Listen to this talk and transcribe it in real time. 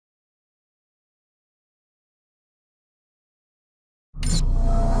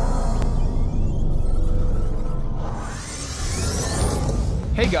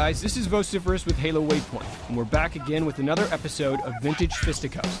Hey guys, this is Vociferous with Halo Waypoint, and we're back again with another episode of Vintage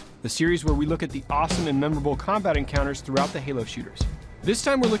Fisticuffs, the series where we look at the awesome and memorable combat encounters throughout the Halo shooters. This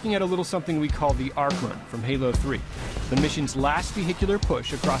time we're looking at a little something we call the Arc Run from Halo 3, the mission's last vehicular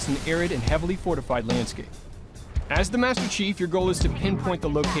push across an arid and heavily fortified landscape. As the Master Chief, your goal is to pinpoint the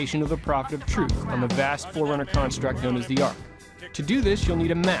location of the Prophet of Truth on the vast Forerunner construct known as the Ark. To do this, you'll need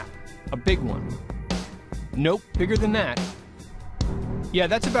a map, a big one. Nope, bigger than that. Yeah,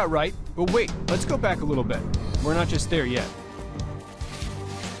 that's about right, but wait, let's go back a little bit. We're not just there yet.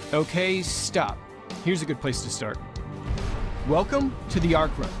 Okay, stop. Here's a good place to start. Welcome to the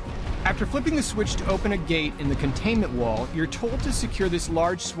Arc Run. After flipping the switch to open a gate in the containment wall, you're told to secure this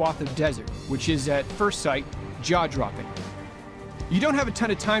large swath of desert, which is, at first sight, jaw-dropping. You don't have a ton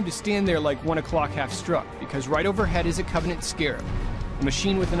of time to stand there like 1 o'clock half struck, because right overhead is a Covenant Scarab, a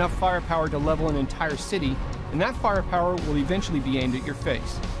machine with enough firepower to level an entire city, and that firepower will eventually be aimed at your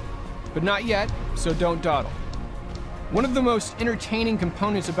face. But not yet, so don't dawdle. One of the most entertaining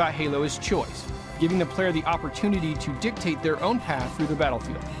components about Halo is choice, giving the player the opportunity to dictate their own path through the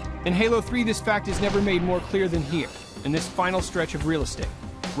battlefield. In Halo 3, this fact is never made more clear than here, in this final stretch of real estate.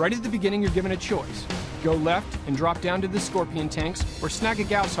 Right at the beginning, you're given a choice. Go left and drop down to the Scorpion tanks, or snag a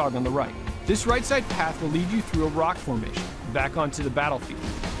Gauss Hog on the right. This right side path will lead you through a rock formation, back onto the battlefield.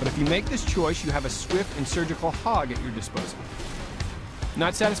 But if you make this choice, you have a swift and surgical hog at your disposal.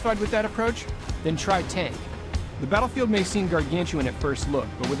 Not satisfied with that approach? Then try tank. The battlefield may seem gargantuan at first look,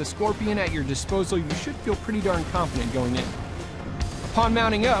 but with a Scorpion at your disposal, you should feel pretty darn confident going in. Upon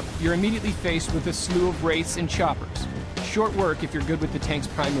mounting up, you're immediately faced with a slew of wraiths and choppers. Short work if you're good with the tank's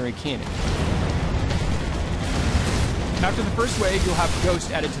primary cannon. After the first wave, you'll have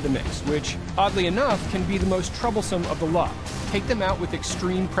Ghost added to the mix, which, oddly enough, can be the most troublesome of the lot. Take them out with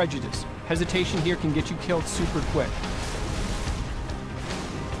extreme prejudice. Hesitation here can get you killed super quick.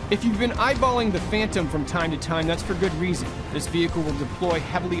 If you've been eyeballing the Phantom from time to time, that's for good reason. This vehicle will deploy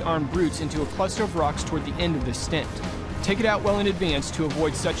heavily armed brutes into a cluster of rocks toward the end of this stint. Take it out well in advance to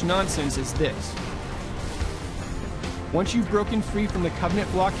avoid such nonsense as this. Once you've broken free from the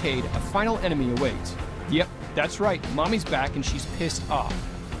Covenant blockade, a final enemy awaits. Yep, that's right, Mommy's back and she's pissed off.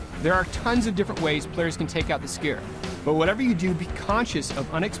 There are tons of different ways players can take out the Scarab, but whatever you do, be conscious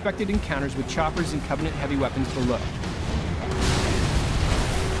of unexpected encounters with choppers and Covenant heavy weapons below.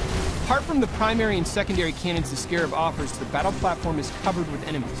 Apart from the primary and secondary cannons the Scarab offers, the battle platform is covered with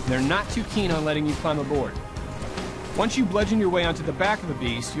enemies. They're not too keen on letting you climb aboard. Once you bludgeon your way onto the back of the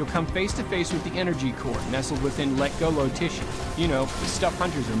beast, you'll come face to face with the energy core, nestled within let-go low tissue. You know, the stuff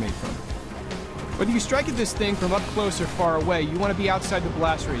hunters are made from. Whether you strike at this thing from up close or far away, you want to be outside the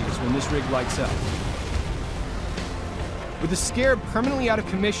blast radius when this rig lights up. With the Scarab permanently out of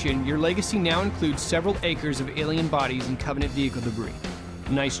commission, your legacy now includes several acres of alien bodies and Covenant vehicle debris.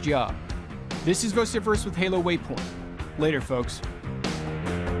 Nice job. This is Vociferous with Halo Waypoint. Later, folks.